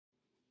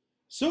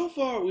So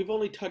far, we've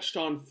only touched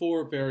on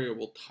 4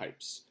 variable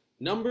types: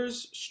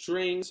 numbers,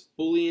 strings,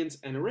 booleans,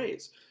 and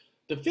arrays.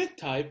 The 5th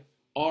type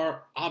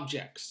are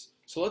objects.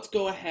 So let's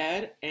go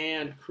ahead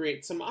and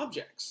create some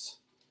objects.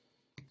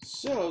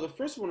 So the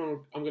first one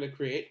I'm going to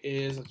create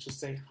is, let's just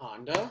say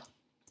Honda,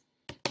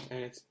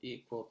 and it's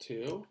equal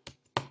to,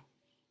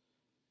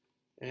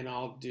 and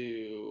I'll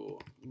do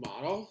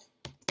model,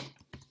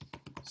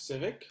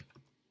 civic,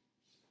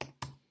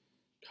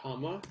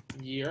 comma,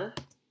 year,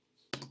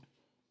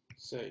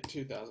 say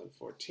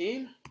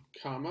 2014,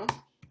 comma,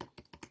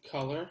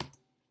 color,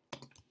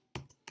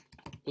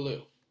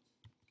 blue.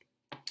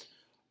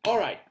 All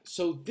right,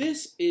 so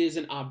this is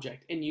an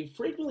object, and you've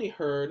frequently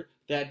heard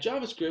that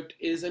JavaScript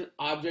is an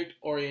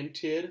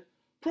object-oriented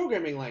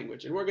programming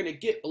language, and we're going to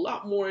get a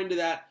lot more into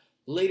that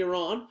later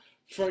on.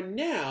 For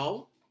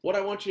now, what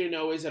I want you to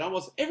know is that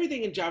almost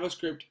everything in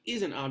JavaScript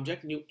is an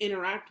object, and you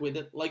interact with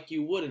it like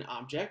you would an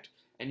object,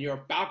 and you're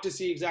about to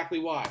see exactly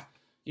why.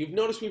 You've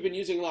noticed we've been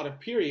using a lot of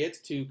periods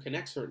to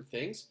connect certain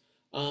things,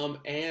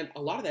 and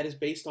a lot of that is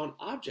based on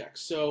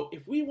objects. So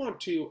if we want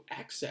to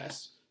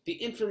access the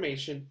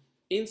information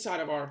inside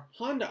of our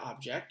Honda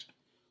object,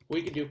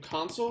 we can do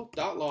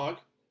console.log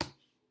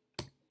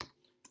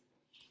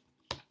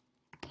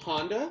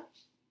honda.model.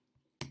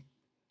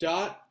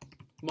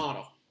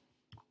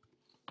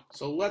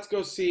 So let's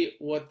go see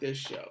what this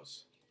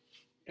shows.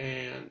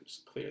 And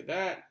just clear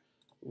that,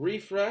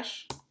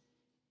 refresh,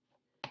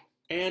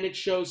 and it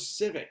shows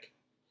civic.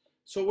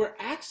 So we're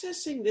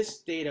accessing this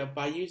data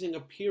by using a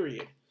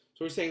period.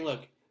 So we're saying,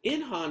 look,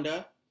 in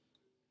Honda,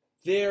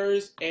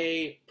 there's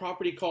a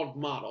property called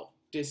model.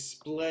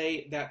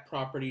 Display that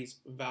property's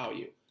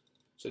value.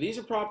 So these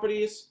are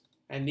properties,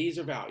 and these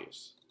are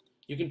values.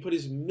 You can put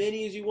as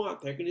many as you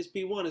want. There can just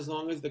be one. As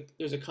long as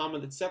there's a comma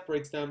that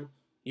separates them,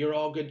 you're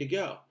all good to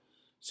go.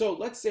 So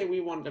let's say we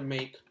wanted to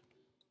make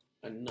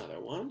another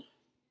one.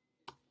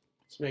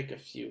 Let's make a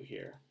few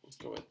here. Let's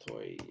go with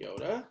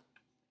Toyota.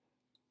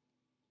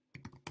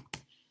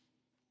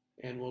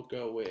 And we'll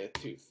go with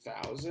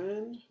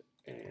 2000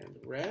 and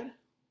red.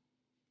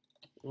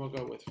 We'll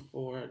go with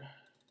Ford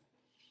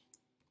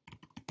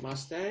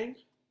Mustang.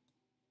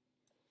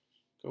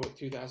 Go with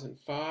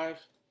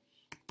 2005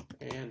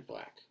 and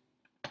black.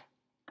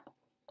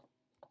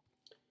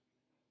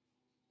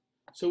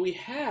 So we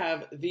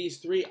have these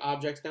 3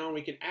 objects now, and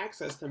we can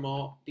access them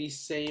all the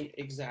same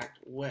exact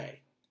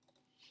way.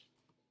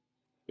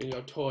 We can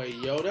go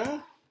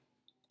Toyota,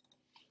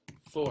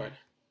 Ford.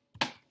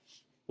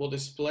 We'll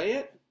display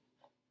it.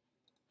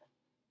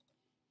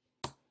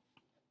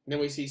 And then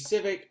we see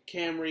Civic,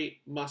 Camry,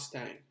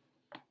 Mustang.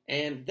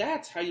 And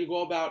that's how you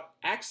go about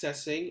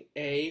accessing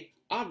a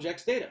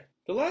object's data.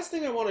 The last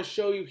thing I want to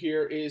show you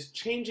here is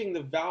changing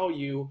the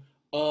value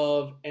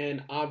of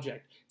an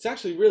object. It's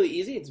actually really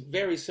easy. It's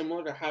very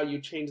similar to how you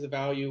change the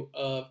value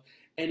of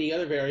any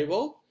other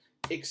variable,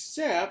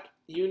 except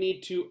you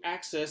need to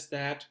access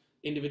that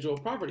individual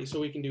property. So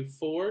we can do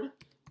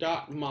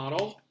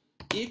Ford.model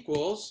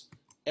equals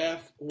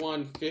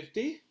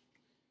F150.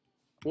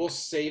 We'll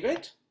save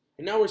it.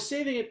 And now we're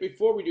saving it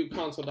before we do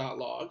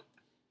console.log.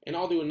 And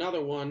I'll do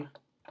another one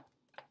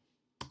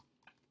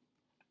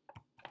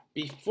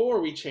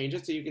before we change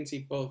it, so you can see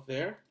both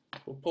there.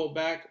 We'll pull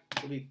back,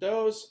 delete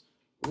those,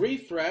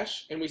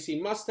 refresh, and we see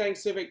Mustang,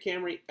 Civic,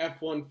 Camry,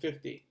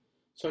 F150.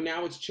 So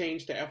now it's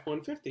changed to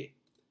F150.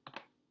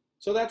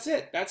 So that's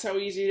it. That's how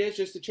easy it is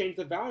just to change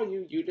the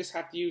value. You just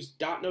have to use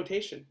dot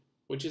notation,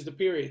 which is the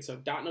period. So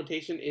dot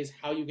notation is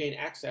how you gain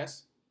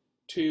access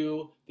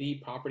to the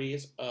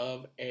properties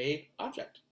of an object.